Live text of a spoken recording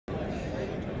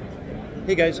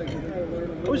Hey guys,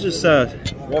 I was just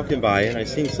walking by and I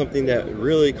seen something that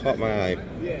really caught my eye.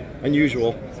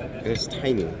 Unusual, and it's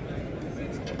tiny.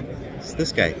 It's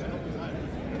this guy.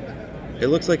 It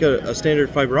looks like a standard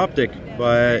fiber optic,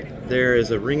 but there is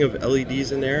a ring of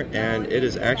LEDs in there, and it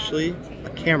is actually a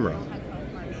camera.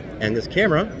 And this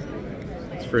camera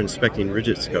is for inspecting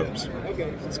rigid scopes.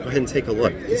 Let's go ahead and take a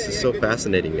look. This is so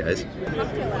fascinating, guys.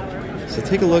 So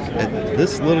take a look at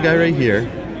this little guy right here.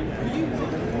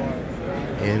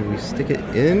 And we stick it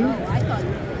in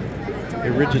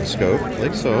a rigid scope,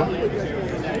 like so.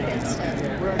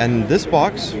 And this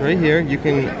box right here, you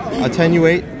can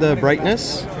attenuate the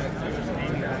brightness.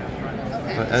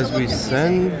 But as we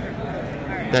send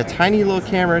that tiny little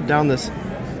camera down this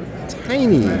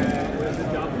tiny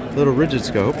little rigid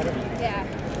scope,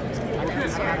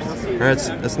 or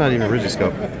it's not even a rigid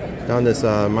scope, down this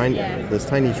this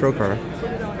tiny Trocar.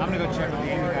 I'm gonna go check with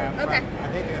the okay.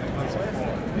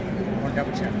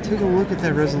 Take a look at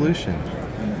that resolution.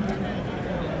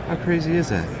 How crazy is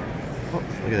that? Oh,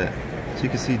 look at that. So you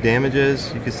can see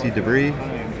damages, you can see debris.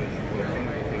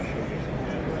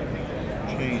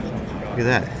 Look at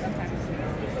that.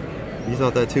 You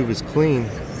thought that tube was clean.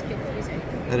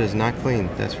 That is not clean,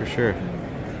 that's for sure.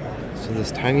 So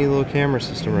this tiny little camera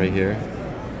system right here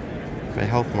by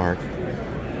Healthmark,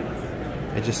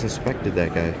 I just inspected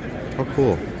that guy. How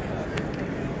cool.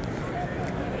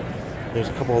 There's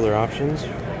a couple other options.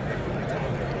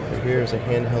 Right here is a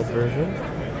handheld version.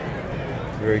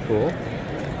 Very cool.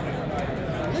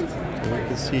 And you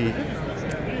can see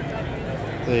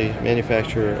they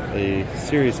manufacture a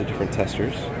series of different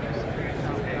testers.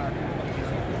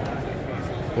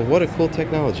 Well, what a cool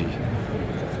technology.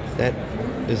 That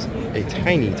is a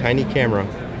tiny, tiny camera,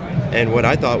 and what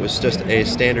I thought was just a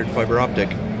standard fiber optic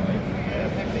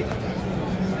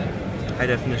high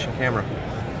definition camera.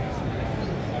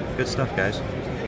 Good stuff, guys.